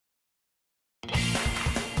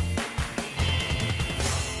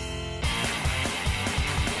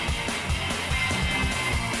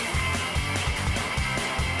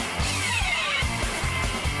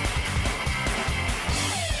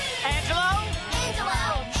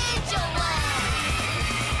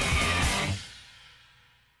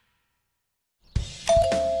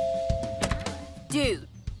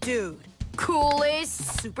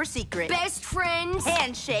Coolest, super secret, best friends,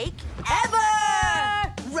 handshake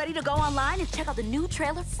ever! Ready to go online and check out the new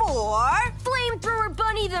trailer for Flamethrower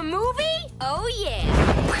Bunny the movie? Oh yeah!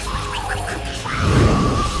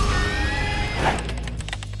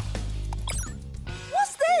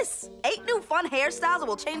 What's this? 8 new fun hairstyles that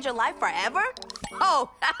will change your life forever? Oh,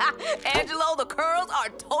 Angelo, the curls are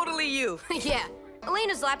totally you. Yeah.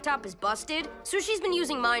 Elena's laptop is busted, so she's been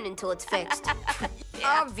using mine until it's fixed.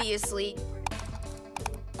 Obviously.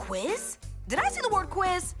 Quiz? Did I see the word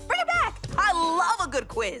quiz? Bring it back! I love a good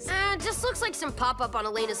quiz. Just looks like some pop-up on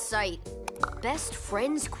Elena's site. Best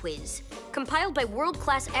Friends Quiz. Compiled by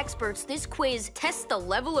world-class experts, this quiz tests the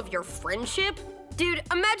level of your friendship. Dude,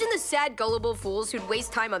 imagine the sad, gullible fools who'd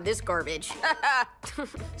waste time on this garbage.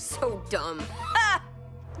 So dumb.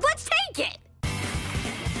 Let's take it!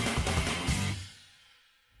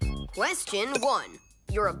 Question 1.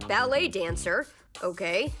 You're a ballet dancer.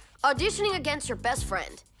 Okay. Auditioning against your best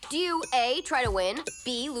friend. Do you A, try to win,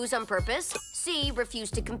 B, lose on purpose, C,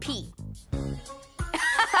 refuse to compete?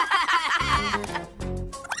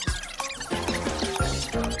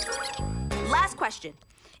 Last question.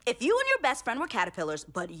 If you and your best friend were caterpillars,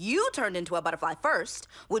 but you turned into a butterfly first,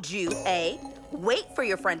 would you A, wait for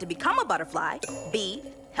your friend to become a butterfly, B,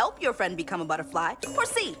 help your friend become a butterfly, or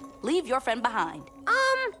C, leave your friend behind?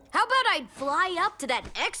 How about I'd fly up to that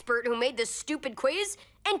expert who made this stupid quiz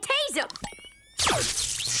and tase him?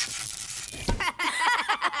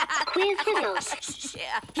 Quiz results.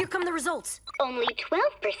 Yeah. Here come the results. Only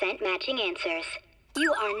 12% matching answers.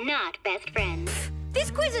 You are not best friends.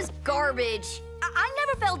 This quiz is garbage. I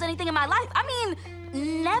never failed anything in my life. I mean,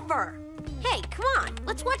 never. Hey, come on.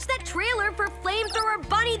 Let's watch that trailer for Flamethrower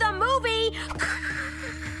Bunny the movie.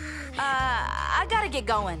 I gotta get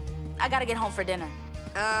going. I gotta get home for dinner.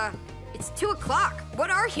 It's 2 o'clock.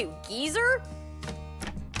 What are you, geezer?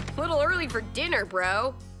 A little early for dinner,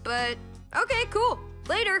 bro. But, okay, cool.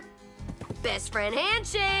 Later. Best friend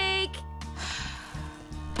handshake.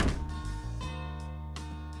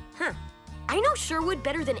 Huh. I know Sherwood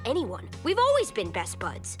better than anyone. We've always been best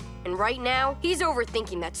buds. And right now, he's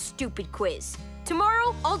overthinking that stupid quiz.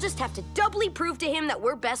 Tomorrow, I'll just have to doubly prove to him that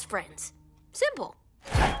we're best friends. Simple.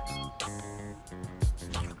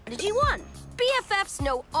 Strategy 1. BFFs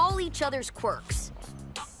know all each other's quirks.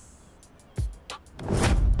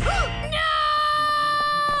 No!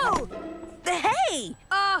 Hey!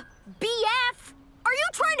 BF? Are you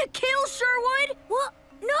trying to kill Sherwood? What?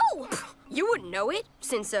 No! You wouldn't know it,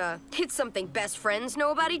 since, it's something best friends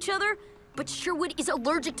know about each other. But Sherwood is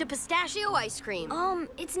allergic to pistachio ice cream.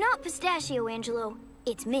 It's not pistachio, Angelo.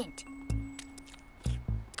 It's mint.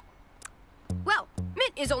 Well,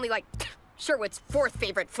 mint is only like Sherwood's 4th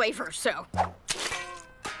favorite flavor, so.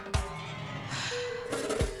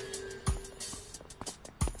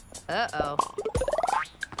 Uh-oh.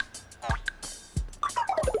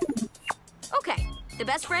 Okay, the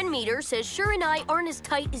best friend meter says Sher and I aren't as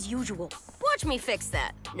tight as usual. Watch me fix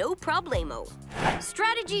that. No problemo.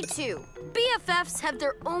 Strategy 2. BFFs have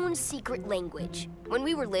their own secret language. When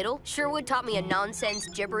we were little, Sherwood taught me a nonsense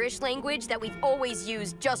gibberish language that we've always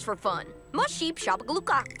used just for fun. Musheep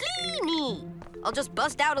shabagalooka kleeny. I'll just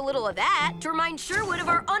bust out a little of that to remind Sherwood of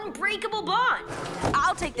our unbreakable bond.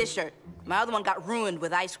 I'll take this shirt. My other one got ruined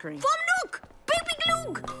with ice cream. Fomnook! Baby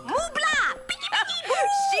gloog! Moobla!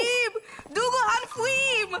 Sheeb! Duguhan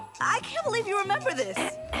Fweem! I can't believe you remember this.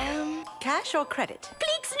 Cash or credit?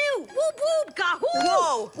 Cleeks new! Whoop whoop! Gahoo!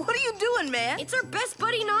 Whoa! What are you doing, man? It's our best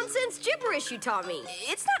buddy nonsense gibberish you taught me.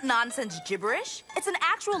 It's not nonsense gibberish. It's an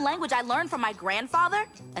actual language I learned from my grandfather,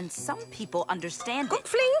 and some people understand it.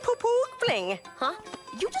 Fling poo poo fling. Huh?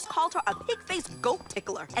 You just called her a pig-faced goat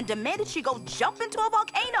tickler and demanded she go jump into a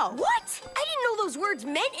volcano. What? I didn't know those words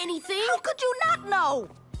meant anything. How could you not know?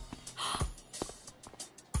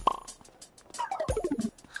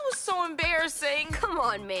 That was so embarrassing. Come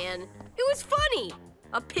on, man. It was funny.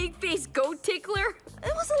 A pig-faced goat tickler?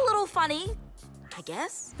 It was a little funny, I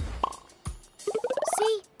guess.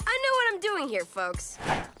 See? I know what I'm doing here, folks.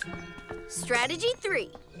 Strategy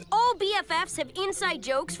 3. All BFFs have inside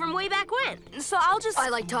jokes from way back when. So I'll just... I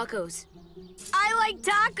like tacos. I like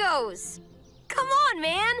tacos. Come on,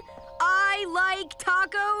 man. I like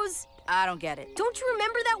tacos. I don't get it. Don't you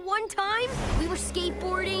remember that one time? We were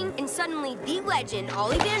skateboarding, and suddenly the legend,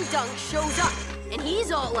 Ollie Van Dunk, shows up. And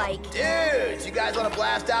he's all like... Dudes, you guys want to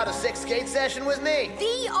blast out a 6 skate session with me?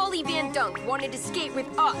 The Ollie Van Dunk wanted to skate with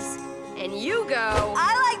us. And you go...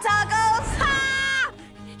 I like tacos! Ha!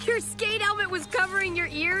 Your skate helmet was covering your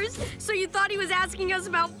ears, so you thought he was asking us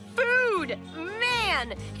about food.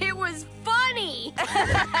 Man, it was funny.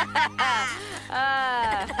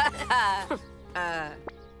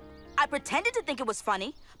 I pretended to think it was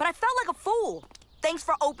funny, but I felt like a fool. Thanks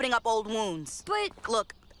for opening up old wounds. But...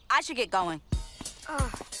 Look, I should get going.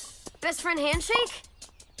 Best friend handshake?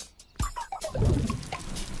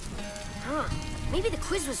 Huh. Maybe the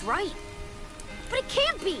quiz was right. But it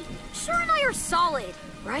can't be. Sure and I are solid,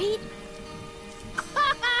 right?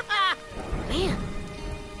 Man.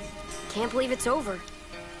 Can't believe it's over.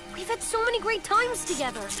 We've had so many great times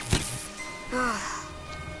together.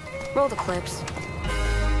 Roll the clips.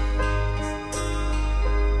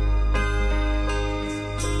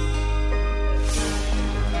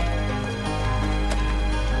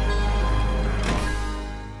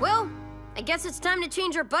 Well, I guess it's time to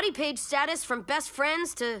change our buddy page status from best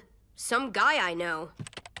friends to some guy I know.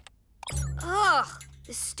 Ugh,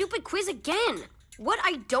 this stupid quiz again. What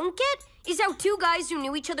I don't get is how two guys who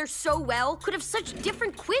knew each other so well could have such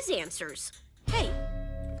different quiz answers. Hey,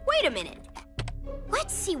 wait a minute.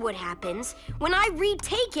 Let's see what happens when I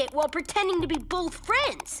retake it while pretending to be both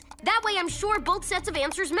friends. That way I'm sure both sets of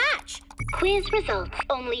answers match. Quiz results,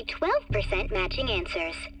 only 12% matching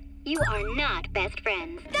answers. You are not best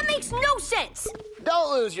friends. That makes no sense.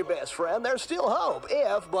 Don't lose your best friend. There's still hope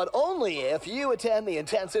if, but only if, you attend the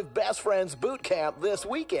intensive Best Friends Boot Camp this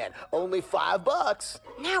weekend. Only $5.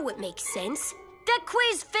 Now it makes sense. That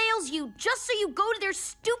quiz fails you just so you go to their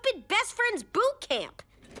stupid Best Friends Boot Camp.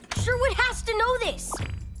 Sherwood has to know this.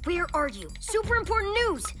 Where are you? Super important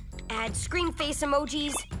news. Add screen face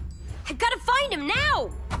emojis. I've got to find him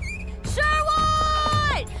now.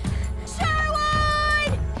 Sherwood!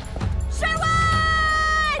 Sherwood!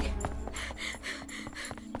 Sherwood!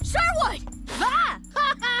 Sherwood!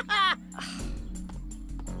 Ah!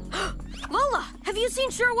 Lola, have you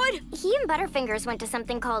seen Sherwood? He and Butterfingers went to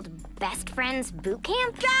something called Best Friends Boot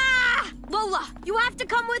Camp. Ah! Lola, you have to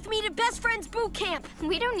come with me to Best Friends Boot Camp.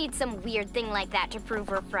 We don't need some weird thing like that to prove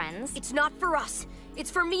we're friends. It's not for us.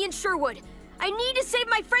 It's for me and Sherwood. I need to save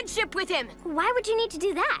my friendship with him. Why would you need to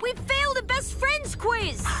do that? We failed a Best Friends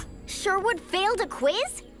quiz. Sherwood failed a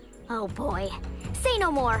quiz? Oh boy. Say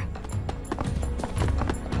no more.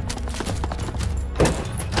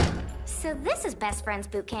 So this is Best Friends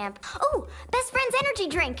Boot Camp. Oh, Best Friends energy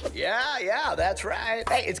drink. Yeah, that's right.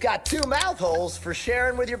 Hey, it's got 2 mouth holes for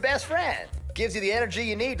sharing with your best friend. Gives you the energy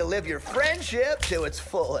you need to live your friendship to its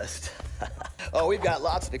fullest. Oh, we've got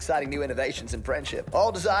lots of exciting new innovations in friendship,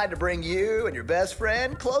 all designed to bring you and your best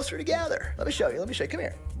friend closer together. Let me show you. Come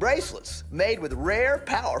here. Bracelets made with rare,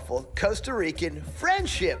 powerful Costa Rican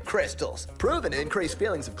friendship crystals, proven to increase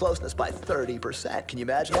feelings of closeness by 30%. Can you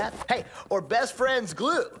imagine that? Hey, or best friends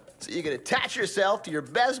glue, so you can attach yourself to your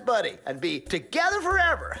best buddy and be together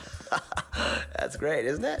forever. That's great,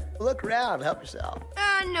 isn't it? Look around, help yourself.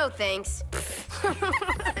 No thanks.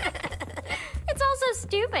 It's also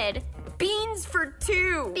stupid. Beans for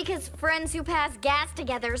 2. Because friends who pass gas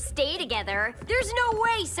together stay together. There's no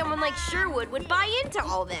way someone like Sherwood would buy into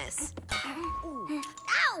all this.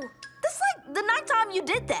 Ow! This is like the 9th time you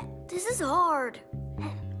did that. This is hard.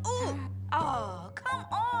 Ooh. Oh, come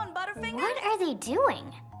on, Butterfinger. What are they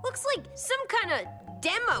doing? Looks like some kind of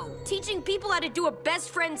demo teaching people how to do a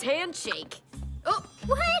best friend's handshake. Oh,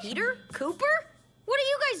 What? Peter? Cooper? What are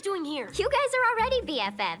you guys doing here? You guys are already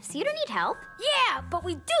BFFs. You don't need help. Yeah, but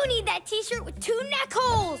we do need that t-shirt with 2 neck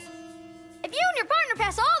holes. If you and your partner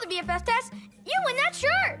pass all the BFF tests, you win that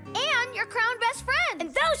shirt. And you're crowned best friend. And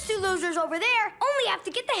those 2 losers over there only have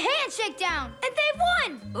to get the handshake down. And they've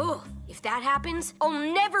won. Ugh, if that happens, I'll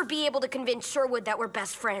never be able to convince Sherwood that we're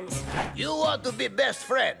best friends. You want to be best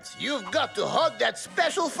friends, you've got to hug that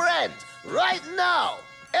special friend right now.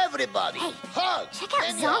 Everybody, Hey, hug. check out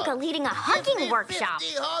Any Zonka hug. leading a Give hugging me workshop.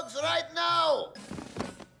 50 hugs right now.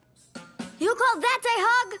 You call that a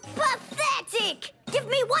hug? Pathetic. Give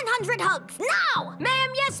me 100 hugs now. Ma'am,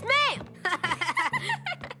 yes, ma'am.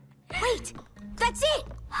 Wait, that's it.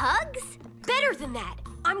 Hugs? Better than that.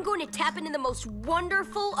 I'm going to tap into the most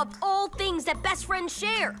wonderful of all things that best friends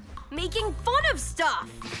share. Making fun of stuff.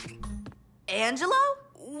 Angelo?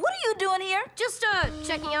 What are you doing here? Just,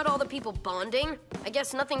 checking out all the people bonding. I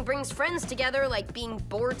guess nothing brings friends together like being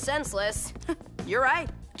bored senseless. You're right.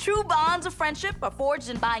 True bonds of friendship are forged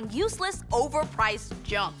in buying useless, overpriced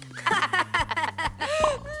junk.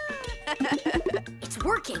 It's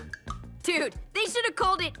working. Dude, they should have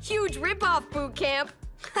called it Huge Ripoff Boot Camp.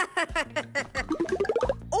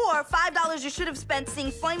 Or $5 you should have spent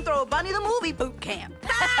seeing Flamethrower Bunny the movie boot camp.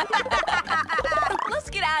 Let's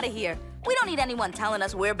get out of here. We don't need anyone telling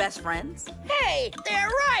us we're best friends. Hey, they're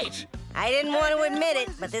right! I didn't want to admit it,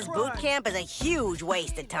 but this boot camp is a huge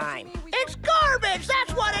waste of time. It's garbage,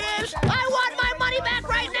 that's what it is! I want my money money back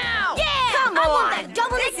right now! Yeah! Come I on! want that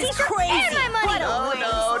double This knit is t-shirt crazy! and my money! No.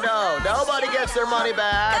 Nobody gets their money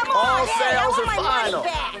back. Come on, All Daddy, I sales want are my money final.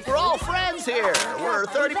 back. We're all friends here. We're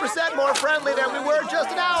 30% more friendly than we were just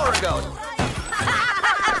an hour ago.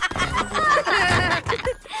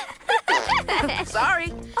 Sorry.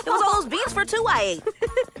 It was all those beans for 2 I ate.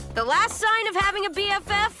 The last sign of having a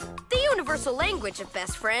BFF? The universal language of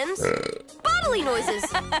best friends. Bodily noises.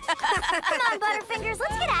 Come on, Butterfingers,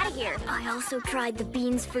 let's get out of here. I also tried the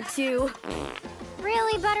beans for 2.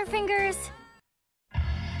 Really, Butterfingers?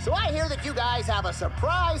 So I hear that you guys have a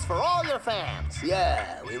surprise for all your fans.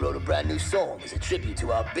 Yeah, we wrote a brand new song as a tribute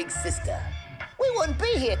to our big sister. We wouldn't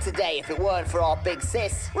be here today if it weren't for our big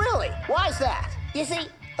sis. Really? Why's that? You see,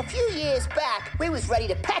 a few years back, we was ready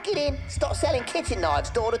to pack it in, start selling kitchen knives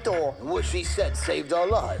door to door. And what she said saved our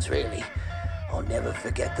lives, really. I'll never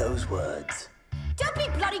forget those words. Don't be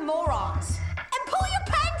bloody morons. And pull your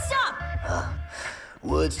pants up.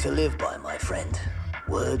 Words to live by, my friend.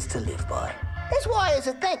 Words to live by. That's why, as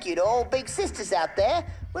a thank you to all big sisters out there,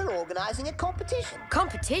 we're organizing a competition.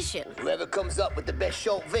 Competition? Whoever comes up with the best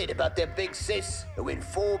short vid about their big sis will win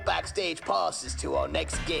 4 backstage passes to our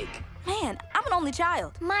next gig. Man, I'm an only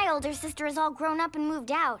child. My older sister is all grown up and moved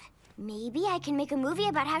out. Maybe I can make a movie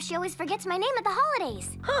about how she always forgets my name at the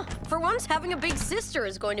holidays. Huh, for once having a big sister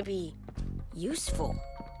is going to be useful.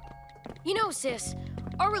 You know, sis,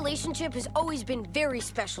 our relationship has always been very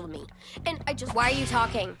special to me. And Why are you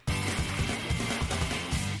talking?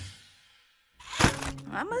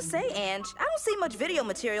 I must say, Ange, I don't see much video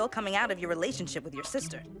material coming out of your relationship with your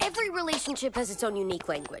sister. Every relationship has its own unique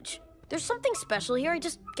language. There's something special here, I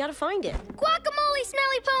just gotta find it. Guacamole,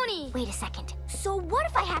 smelly pony! Wait a second. So what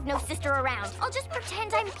if I have no sister around? I'll just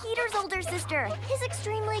pretend I'm Peter's older sister, his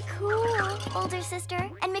extremely cool older sister,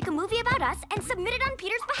 and make a movie about us and submit it on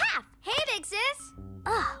Peter's behalf. Hey, big sis!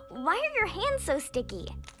 Ugh, why are your hands so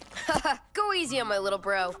sticky? Go easy on my little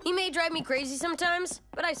bro. He may drive me crazy sometimes,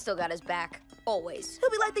 but I still got his back. Always. He'll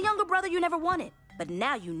be like the younger brother you never wanted, but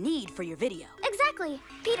now you need for your video. Exactly.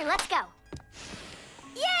 Peter, let's go.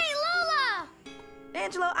 Yay, Lola!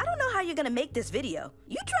 Angelo, I don't know how you're gonna make this video.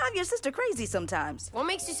 You drive your sister crazy sometimes. What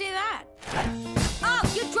makes you say that? Oh,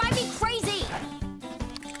 you drive me crazy!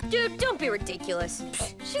 Dude, don't be ridiculous.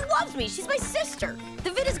 She loves me. She's my sister.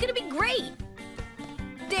 The vid is gonna be great.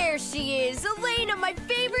 There she is, Elena, my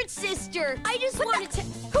favorite sister. I just wanted to...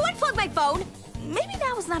 Who unplugged my phone? Maybe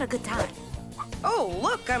now is not a good time. Oh,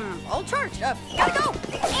 look, I'm all charged. Gotta go!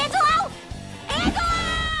 Angelo!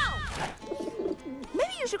 Angelo!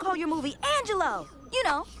 Maybe you should call your movie Angelo. You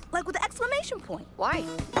know, like with the exclamation point. Why?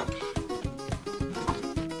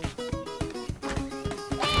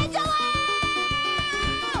 Angelo!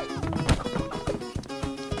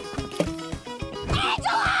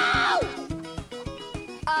 Angelo!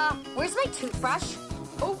 Where's my toothbrush?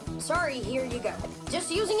 Oh, sorry, here you go. Just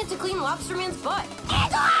using it to clean Lobster Man's butt.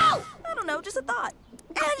 Angelo! I don't know, just a thought.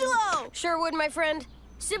 Angelo! Sure would, my friend.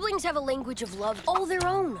 Siblings have a language of love all their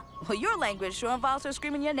own. Well, your language sure involves her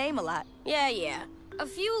screaming your name a lot. Yeah. A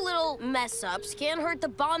few little mess-ups can't hurt the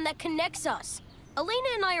bond that connects us. Elena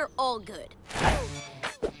and I are all good.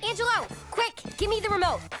 Angelo, quick, give me the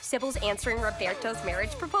remote. Sybil's answering Roberto's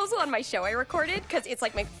marriage proposal on my show I recorded, because it's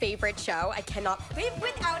like my favorite show. I cannot live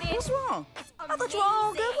without it. What's wrong? I thought you were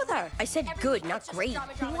all good with her. I said good, not great.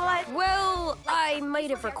 What? Well, I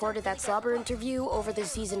might have recorded that Slobber interview over the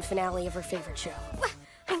season finale of her favorite show.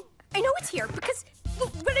 I know it's here, because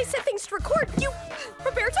when I said things to record,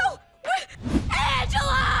 Roberto?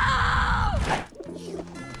 Angelo!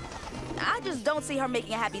 I just don't see her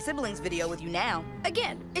making a happy siblings video with you now.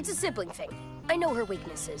 Again, it's a sibling thing. I know her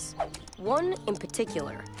weaknesses. One in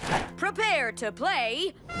particular. Prepare to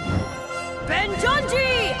play...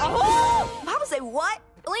 Benjonji! Aho! Papa say what?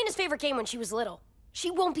 Elena's favorite game when she was little. She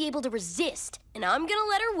won't be able to resist, and I'm gonna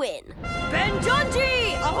let her win.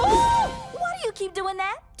 Benjonji! Aho! Why do you keep doing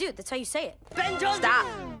that? Dude, that's how you say it. Benjonji! Stop.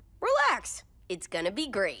 Relax. It's gonna be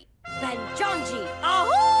great. Benjonji!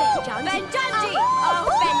 Aho! Benjonji! Aho!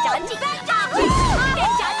 Benjonji! Benjonji!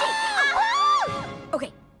 Benjonji! Aho!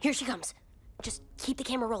 Okay, here she comes. Just keep the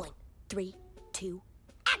camera rolling. 3, 2,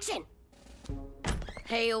 action!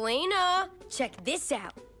 Hey, Elena, check this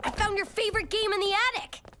out. I found your favorite game in the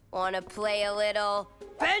attic. Wanna play a little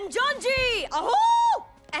Benjonji? Aho!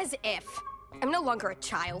 As if. I'm no longer a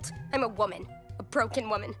child. I'm a woman. A broken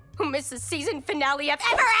woman who misses season finale of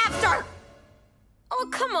Ever After! Oh,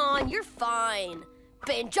 come on, you're fine.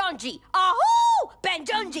 Benjonji, aho!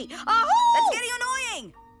 Benjonji, aho! That's getting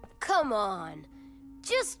annoying. Come on.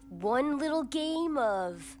 Just one little game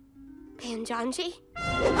of Benjonji?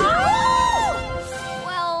 Aho!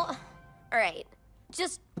 Well, all right.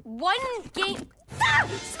 Just one game. Ah!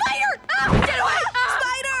 Spider! Ah! Get away!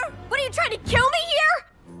 Spider! What are you trying to kill me here?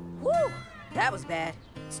 Whew, that was bad.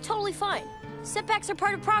 It's totally fine. Setbacks are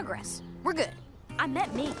part of progress. We're good. I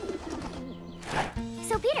meant me.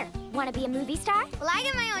 So, Peter, want to be a movie star? Will I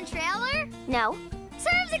get my own trailer? No.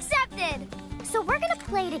 Terms accepted. So we're gonna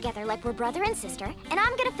play together like we're brother and sister, and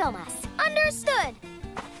I'm gonna film us. Understood.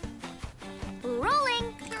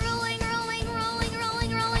 Rolling. Rolling, rolling, rolling,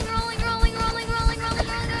 rolling, rolling, rolling, rolling, rolling, rolling,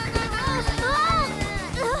 rolling, rolling.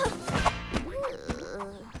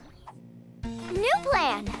 New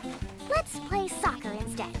plan. Let's play soccer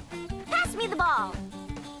instead. Pass me the ball.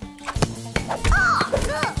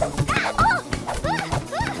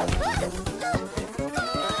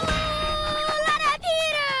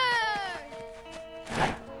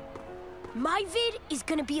 My vid is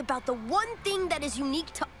gonna be about the one thing that is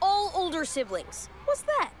unique to all older siblings. What's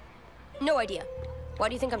that? No idea. Why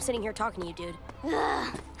do you think I'm sitting here talking to you, dude?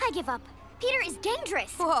 I give up. Peter is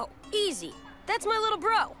dangerous. Whoa, easy. That's my little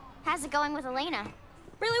bro. How's it going with Elena?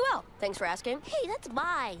 Really well. Thanks for asking. Hey, that's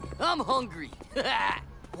mine. I'm hungry.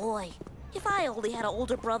 Boy, if I only had an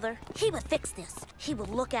older brother, he would fix this. He would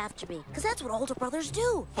look after me, because that's what older brothers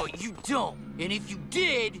do. But you don't. And if you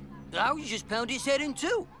did, I would just pound his head in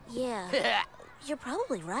two. Yeah, you're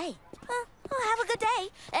probably right. Well, have a good day,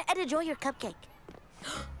 and enjoy your cupcake.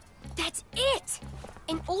 That's it!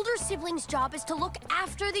 An older sibling's job is to look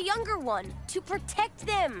after the younger one, to protect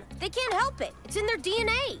them. They can't help it. It's in their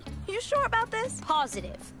DNA. You sure about this?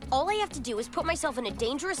 Positive. All I have to do is put myself in a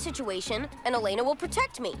dangerous situation, and Elena will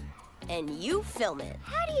protect me. And you film it.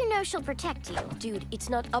 How do you know she'll protect you? Dude, it's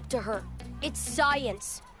not up to her. It's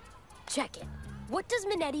science. Check it. What does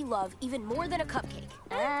Minetti love even more than a cupcake?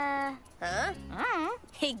 Huh?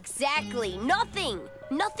 Exactly. Nothing.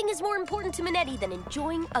 Nothing is more important to Minetti than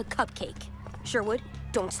enjoying a cupcake. Sherwood,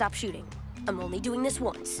 don't stop shooting. I'm only doing this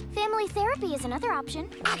once. Family therapy is another option.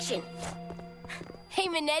 Action! Hey,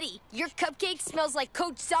 Minetti, your cupcake smells like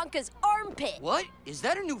Coach Zonka's armpit. What? Is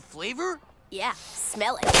that a new flavor? Yeah,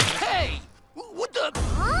 smell it. Hey! What the?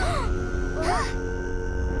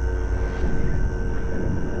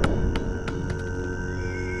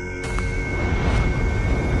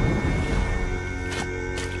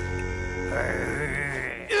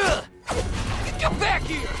 Get back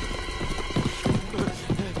here!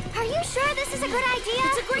 Are you sure this is a good idea?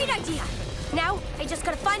 It's a great idea. Now, I just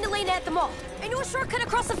gotta find Elena at the mall. I know a shortcut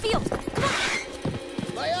across the field. Come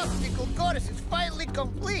on! My obstacle course is finally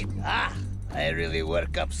complete. Ah, I really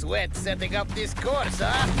work up sweat setting up this course,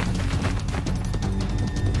 huh?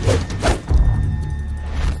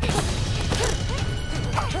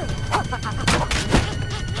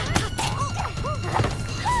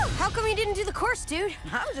 How come you didn't do the course, dude?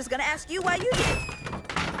 I was just gonna ask you why you did.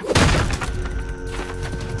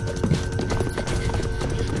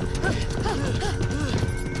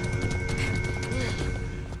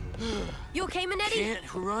 You okay, Minetti?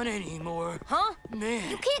 Can't run anymore. Huh? Man.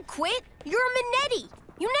 You can't quit. You're a Minetti.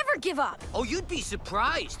 You never give up. Oh, you'd be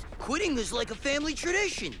surprised. Quitting is like a family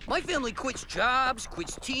tradition. My family quits jobs,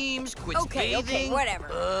 quits teams, quits bathing. Okay, whatever.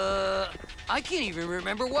 I can't even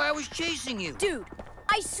remember why I was chasing you. Dude,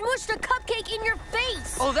 I smushed a cupcake in your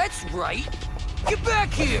face. Oh, that's right. Get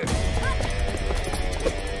back here.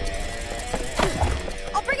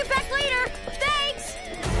 I'll bring it back later. Thanks.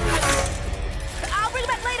 I'll bring it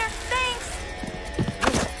back later. Thanks.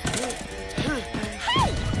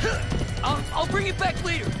 Hey! I'll bring it back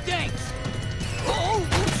later. Thanks. Oh,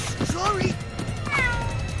 sorry.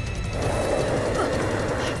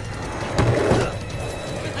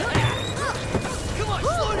 Come on,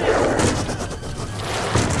 slow down.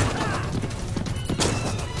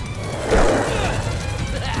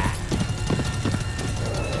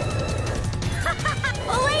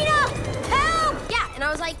 Elena! Help! Yeah, and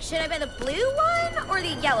I was like, should I buy the blue one or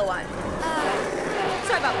the yellow one?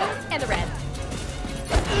 Sorry about both. And the red.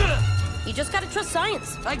 You just gotta trust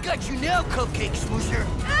science. I got you now, Cupcake Smoosher.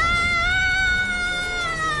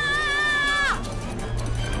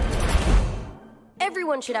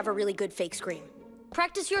 Everyone should have a really good fake scream.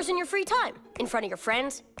 Practice yours in your free time. In front of your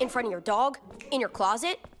friends, in front of your dog, in your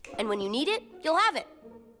closet. And when you need it, you'll have it.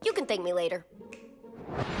 You can thank me later.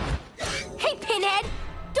 Hey, Pinhead!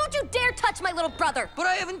 Don't you dare touch my little brother! But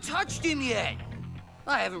I haven't touched him yet.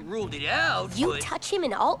 I haven't ruled it out, You but... touch him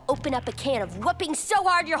and I'll open up a can of whooping so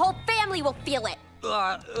hard your whole family will feel it.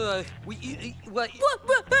 What? He's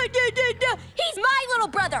my little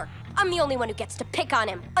brother! I'm the only one who gets to pick on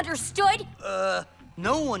him. Understood?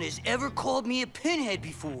 No one has ever called me a pinhead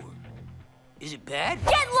before. Is it bad?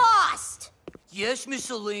 Get lost! Yes, Miss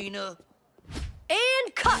Elena.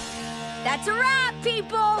 And cut! That's a wrap,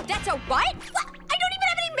 people! That's a what? I don't even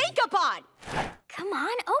have any makeup on! Come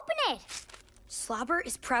on, open it. Slobber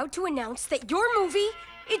is proud to announce that your movie,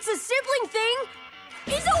 It's a Sibling Thing,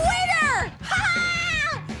 is a winner!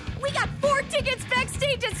 Ha! We got 4 tickets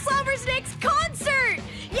backstage at Slobber's next concert!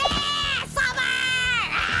 Yeah, Slobber!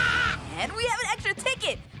 Ah! And we have an extra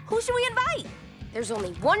ticket. Who should we invite? There's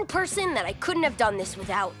only one person that I couldn't have done this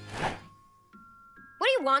without. What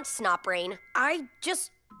do you want, Snotbrain? I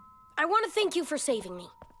want to thank you for saving me.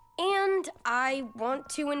 And I want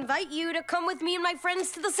to invite you to come with me and my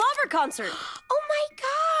friends to the Slobber concert. Oh my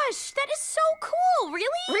gosh, that is so cool, really?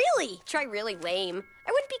 Really? Try really lame.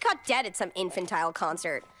 I wouldn't be caught dead at some infantile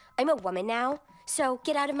concert. I'm a woman now, so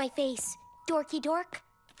get out of my face, dorky dork.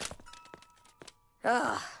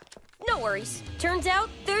 Ugh. No worries. Turns out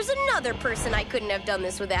there's another person I couldn't have done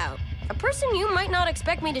this without. A person you might not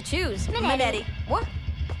expect me to choose. Minetti. What?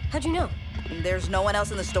 How'd you know? There's no one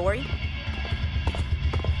else in the story?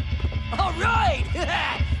 All right!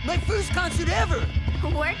 My first concert ever!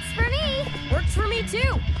 Works for me. Works for me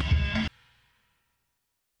too.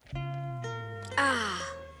 Ah,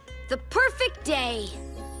 the perfect day.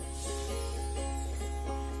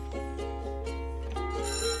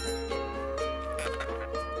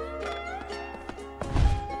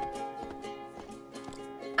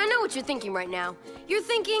 I know what you're thinking right now. You're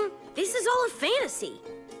thinking, this is all a fantasy.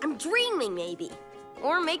 I'm dreaming, maybe.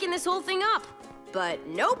 Or making this whole thing up. But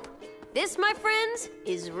nope. This, my friends,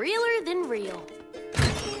 is realer than real.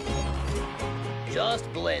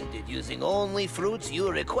 Just blended using only fruits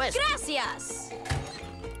you request. Gracias,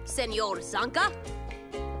 Senor Zanka.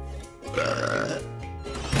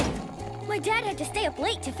 My dad had to stay up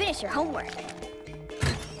late to finish your homework.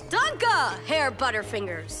 Danka, Hair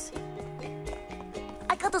Butterfingers.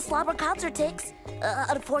 I got the Slobber concert tickets.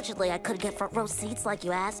 Unfortunately, I couldn't get front row seats like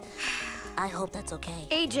you asked. I hope that's okay.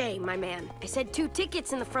 AJ, my man, I said 2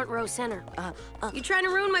 tickets in the front row center. You trying to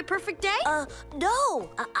ruin my perfect day? No.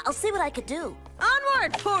 I'll see what I could do.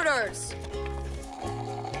 Onward, porters!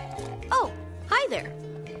 Oh, hi there.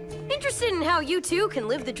 Interested in how you two can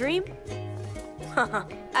live the dream? Haha,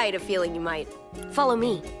 I had a feeling you might. Follow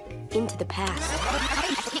me into the past.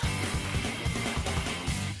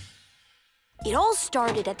 It all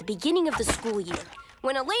started at the beginning of the school year,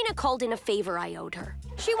 when Elena called in a favor I owed her.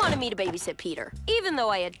 She wanted me to babysit Peter. Even though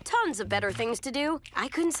I had tons of better things to do, I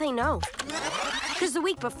couldn't say no. Because the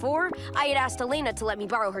week before, I had asked Elena to let me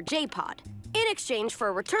borrow her J-Pod, in exchange for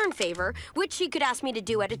a return favor, which she could ask me to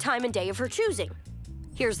do at a time and day of her choosing.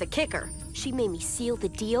 Here's the kicker. She made me seal the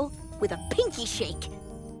deal with a pinky shake.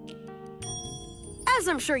 As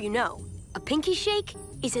I'm sure you know, a pinky shake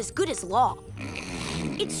is as good as law.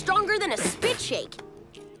 It's stronger than a spit shake,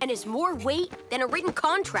 and has more weight than a written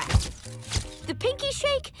contract. The pinky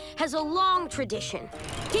shake has a long tradition,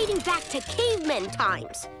 dating back to cavemen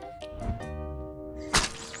times.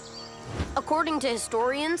 According to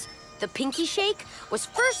historians, the pinky shake was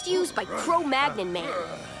first used by Cro-Magnon man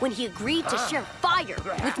when he agreed to share fire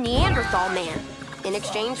with Neanderthal man in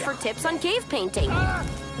exchange for tips on cave painting.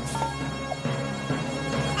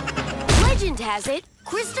 Legend has it,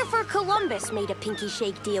 Christopher Columbus made a pinky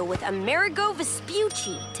shake deal with Amerigo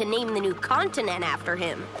Vespucci to name the new continent after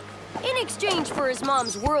him, in exchange for his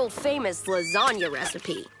mom's world-famous lasagna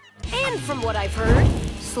recipe. And from what I've heard,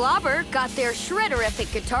 Slobber got their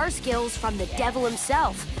shredderific guitar skills from the devil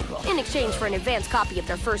himself, in exchange for an advance copy of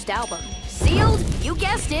their first album. Sealed, you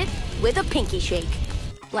guessed it, with a pinky shake.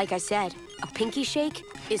 Like I said, a pinky shake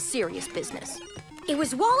is serious business. It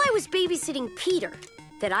was while I was babysitting Peter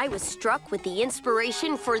that I was struck with the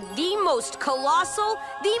inspiration for the most colossal,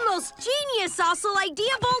 the most genius-ossal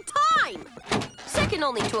idea of all time. Second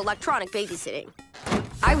only to electronic babysitting.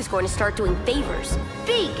 I was going to start doing favors,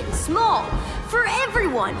 big and small, for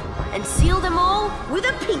everyone, and seal them all with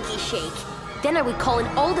a pinky shake. Then I would call in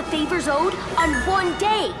all the favors owed on one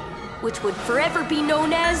day, which would forever be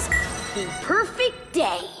known as the perfect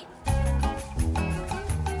day.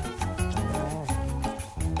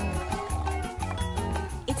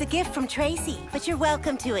 It's a gift from Tracy, but you're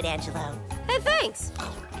welcome to it, Angelo. Hey, thanks.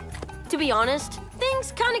 To be honest,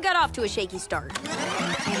 things kind of got off to a shaky start.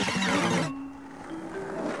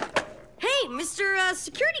 Hey, Mr.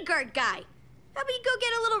 Security Guard guy. How about you go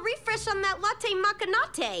get a little refresh on that latte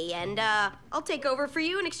machinate, and I'll take over for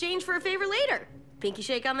you in exchange for a favor later. Pinky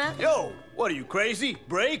shake on that? Yo, what are you, crazy?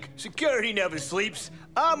 Break? Security never sleeps.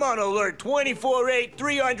 I'm on alert 24/8,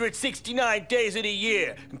 369 days of the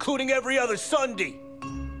year, including every other Sunday.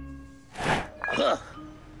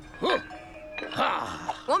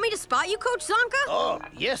 Want me to spot you, Coach Zonka? Oh,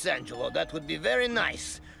 yes, Angelo, that would be very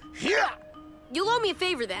nice. Here! You'll owe me a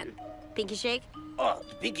favor then. Pinky shake? Oh,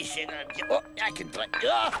 the pinky shake. I can try.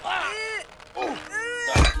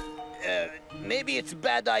 maybe it's a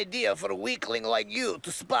bad idea for a weakling like you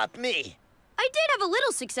to spot me. I did have a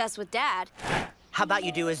little success with Dad. How about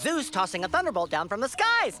you do a Zeus tossing a thunderbolt down from the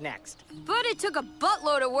skies next? But it took a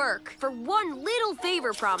buttload of work for one little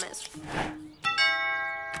favor promised.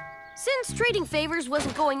 Since trading favors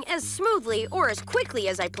wasn't going as smoothly or as quickly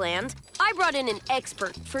as I planned, I brought in an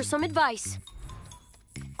expert for some advice.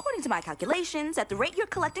 According to my calculations, at the rate you're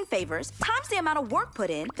collecting favors, times the amount of work put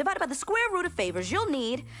in, divided by the square root of favors you'll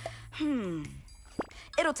need,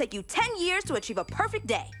 it'll take you 10 years to achieve a perfect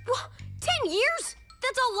day. Whoa, 10 years?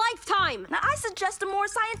 That's a lifetime! Now, I suggest a more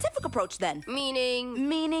scientific approach then. Meaning?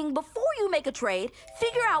 Meaning, before you make a trade,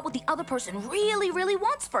 figure out what the other person really, really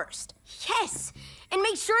wants first. Yes! And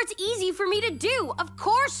make sure it's easy for me to do. Of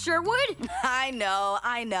course, Sherwood! I know.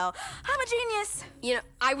 I'm a genius. You know,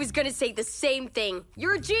 I was gonna say the same thing.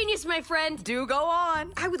 You're a genius, my friend. Do go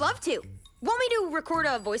on. I would love to. Want me to record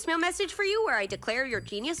a voicemail message for you where I declare your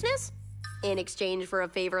geniusness? In exchange for a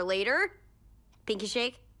favor later? Pinky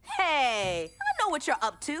shake? Hey, I know what you're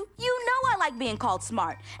up to. You know I like being called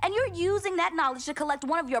smart, and you're using that knowledge to collect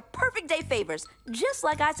one of your perfect day favors, just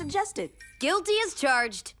like I suggested. Guilty as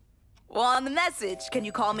charged. Well, on the message, can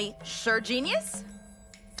you call me Sure Genius?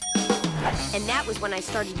 And that was when I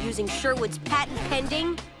started using Sherwood's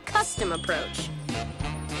patent-pending custom approach.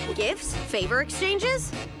 Gifts, favor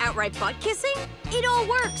exchanges, outright butt kissing, it all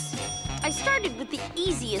works. I started with the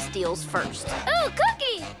easiest deals first. Ooh,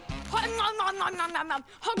 cookie!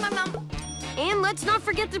 And let's not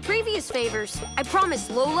forget the previous favors. I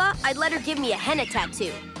promised Lola I'd let her give me a henna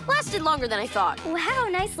tattoo. Lasted longer than I thought. Wow,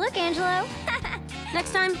 nice look, Angelo.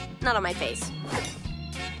 Next time, not on my face.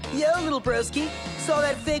 Yo, little broski. Saw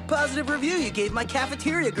that fake positive review you gave my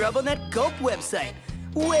cafeteria grub on that Gulp website.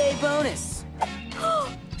 Way bonus.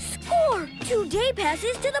 Score! 2 day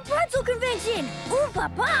passes to the pretzel convention! Ooh,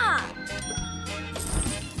 papa!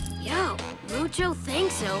 Yo, mucho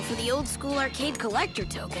thanks-o for the old-school arcade collector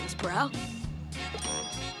tokens, bro.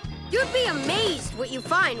 You'd be amazed what you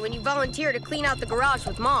find when you volunteer to clean out the garage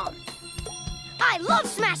with Mom. I love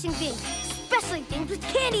smashing things, especially things with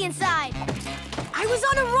candy inside. I was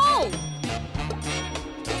on a roll!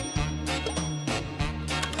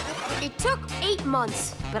 It took 8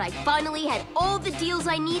 months, but I finally had all the deals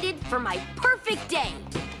I needed for my perfect day.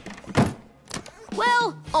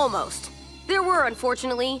 Well, almost. There were,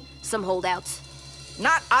 unfortunately, some holdouts.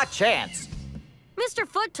 Not a chance. Mr.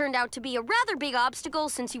 Foot turned out to be a rather big obstacle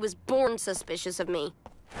since he was born suspicious of me.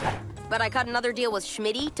 But I cut another deal with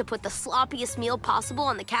Schmitty to put the sloppiest meal possible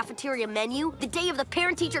on the cafeteria menu the day of the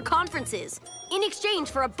parent-teacher conferences, in exchange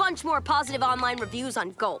for a bunch more positive online reviews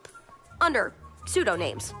on Gulp. Under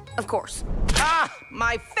pseudo-names, of course. Ah,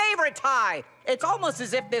 my favorite tie! It's almost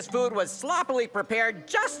as if this food was sloppily prepared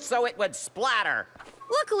just so it would splatter.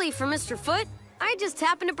 Luckily for Mr. Foot, I just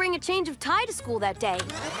happened to bring a change of tie to school that day.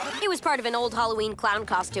 It was part of an old Halloween clown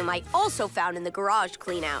costume I also found in the garage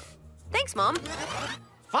clean-out. Thanks, Mom.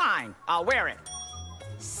 Fine, I'll wear it.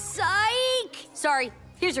 Psych! Sorry,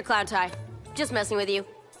 here's your clown tie. Just messing with you.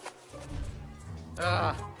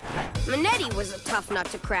 Manetti was a tough nut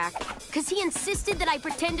to crack, because he insisted that I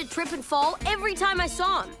pretend to trip and fall every time I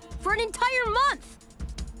saw him, for an entire month.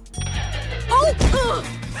 Oh!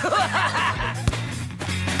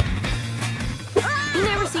 He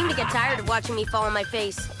never seemed to get tired of watching me fall on my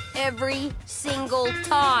face. Every single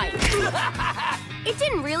time. It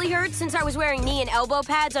didn't really hurt since I was wearing knee and elbow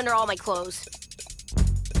pads under all my clothes.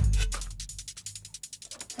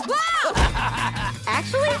 Wow!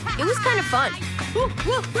 Actually, it was kind of fun.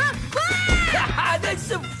 That's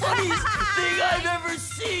the funniest thing I've ever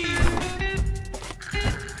seen!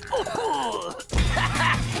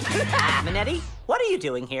 Manetti, what are you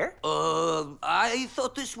doing here? I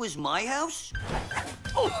thought this was my house?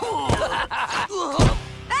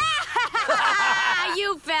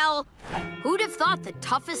 You fell. Who'd have thought the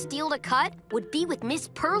toughest deal to cut would be with Miss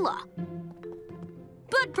Perla?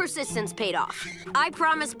 But persistence paid off. I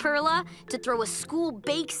promised Perla to throw a school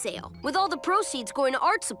bake sale, with all the proceeds going to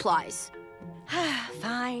art supplies.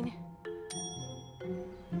 Fine.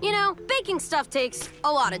 You know, baking stuff takes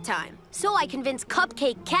a lot of time. So I convinced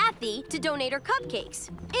Cupcake Kathy to donate her cupcakes,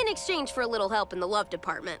 in exchange for a little help in the love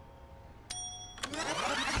department.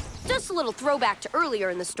 Just a little throwback to earlier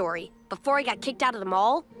in the story. Before I got kicked out of the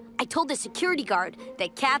mall, I told the security guard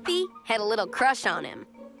that Kathy had a little crush on him.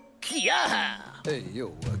 Yeah! Hey,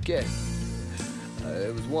 yo, Ken.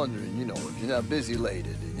 I was wondering, you know, if you're not busy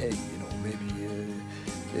later, then, hey, you know, maybe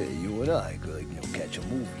you and I could, like, you know, catch a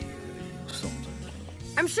movie or something.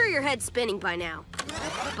 I'm sure your head's spinning by now.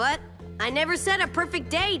 But I never said a perfect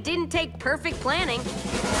day didn't take perfect planning.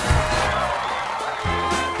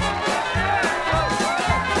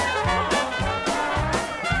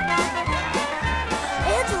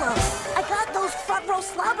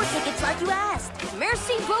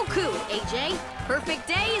 beaucoup, AJ. Perfect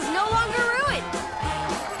day is no longer ruined.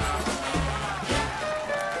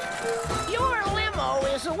 Your limo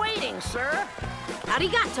is awaiting, sir.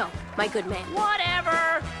 Arigato, my good man.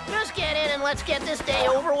 Whatever. Just get in and let's get this day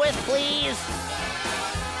over with, please.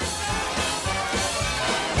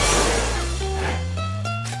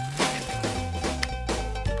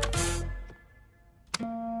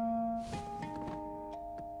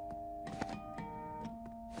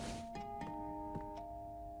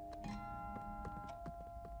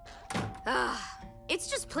 It's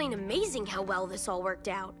just plain amazing how well this all worked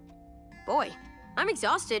out. Boy, I'm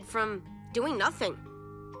exhausted from doing nothing.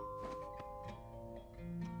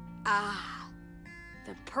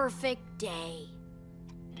 The perfect day.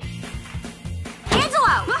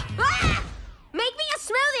 Angelo! Make me a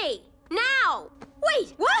smoothie! Now!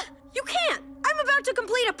 Wait, what? You can't! I'm about to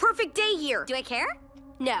complete a perfect day here. Do I care?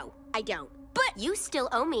 No, I don't. But you still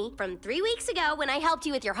owe me from 3 weeks ago when I helped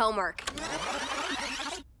you with your homework.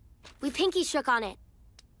 We pinky shook on it.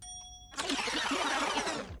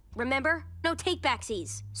 Remember? No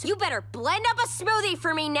take-backsies. So you better blend up a smoothie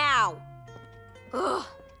for me now. Ugh.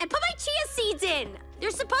 And put my chia seeds in.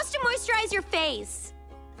 They're supposed to moisturize your face.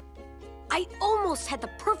 I almost had the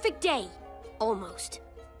perfect day. Almost.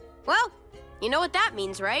 Well, you know what that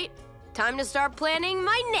means, right? Time to start planning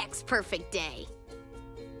my next perfect day.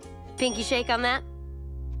 Pinky shake on that?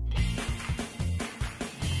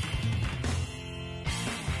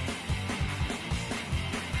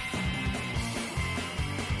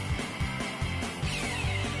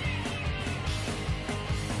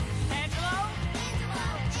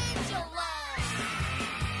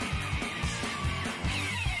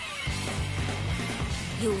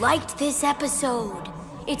 You liked this episode.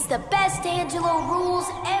 It's the best Angelo rules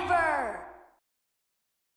ever.